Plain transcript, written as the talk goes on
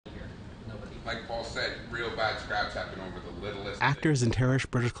like Paul said, real bad scraps happen over the littlest. Actors in Terrace,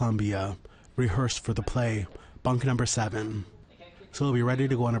 British Columbia rehearsed for the play Bunk No. 7. So they'll be ready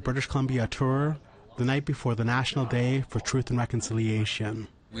to go on a British Columbia tour the night before the National Day for Truth and Reconciliation.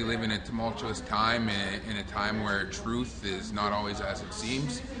 We live in a tumultuous time, in a time where truth is not always as it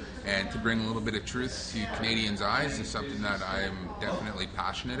seems, and to bring a little bit of truth to Canadians' eyes is something that I am definitely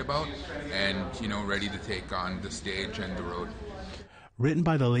passionate about and, ready to take on the stage and the road. Written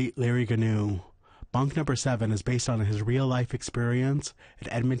by the late Larry Guno, Bunk No. 7 is based on his real-life experience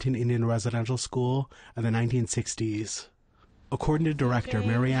at Edmonton Indian Residential School in the 1960s. According to director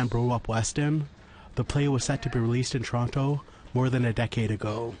Marianne Weston, the play was set to be released in Toronto more than a decade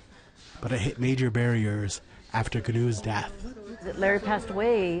ago, but it hit major barriers after Guno's death. Larry passed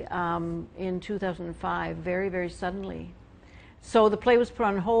away in 2005, very, very suddenly. So the play was put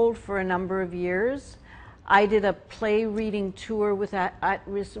on hold for a number of years. I did a play reading tour with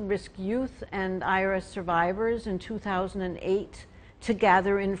at-risk youth and IRS survivors in 2008 to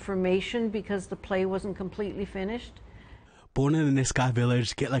gather information because the play wasn't completely finished. Born in the Nisga'a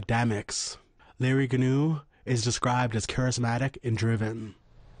village, Gitlik-Damix, Larry Guno is described as charismatic and driven.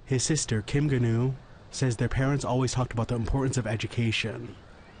 His sister, Kim Guno, says their parents always talked about the importance of education,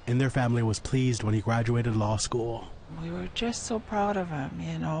 and their family was pleased when he graduated law school. We were just so proud of him,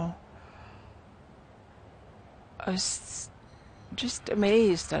 I was just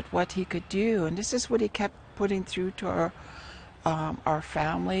amazed at what he could do, and this is what he kept putting through to our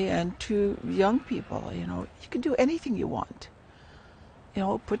family and to young people. You can do anything you want.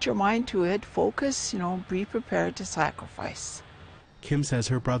 Put your mind to it, focus, be prepared to sacrifice. Kim says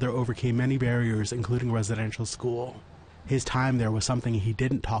her brother overcame many barriers, including residential school. His time there was something he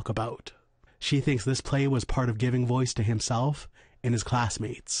didn't talk about. She thinks this play was part of giving voice to himself and his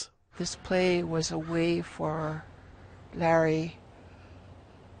classmates. This play was a way for Larry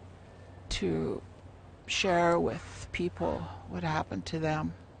to share with people what happened to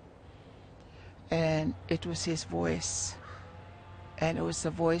them. And it was his voice. And it was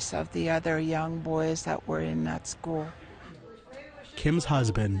the voice of the other young boys that were in that school. Kim's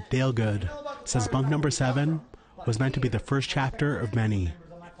husband, Dale Good, says Bunk No. 7 was meant to be the first chapter of many,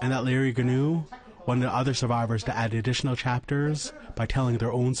 and that Larry Guno wanted other survivors to add additional chapters by telling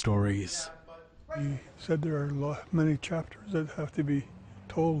their own stories. He said there are many chapters that have to be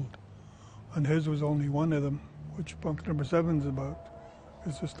told, and his was only one of them, which Bunk No. 7 is about.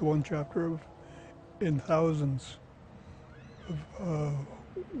 It's just one chapter in thousands of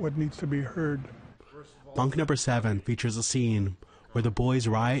what needs to be heard. Bunk No. 7 features a scene where the boys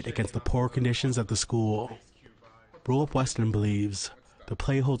riot against the poor conditions at the school. Weston believes the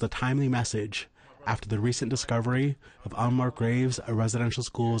play holds a timely message after the recent discovery of unmarked graves at residential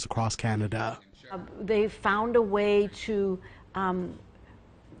schools across Canada. They found a way to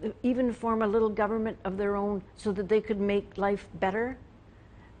even form a little government of their own so that they could make life better.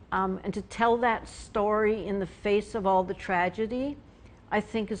 And to tell that story in the face of all the tragedy, I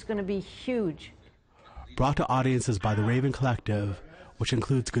think is going to be huge. Brought to audiences by the Raven Collective, which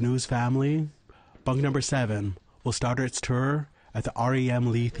includes Guno's family, Bunk No. 7 will start its tour at the REM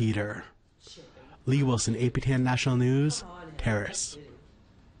Lee Theatre. Lee Wilson, APTN National News, Terrace.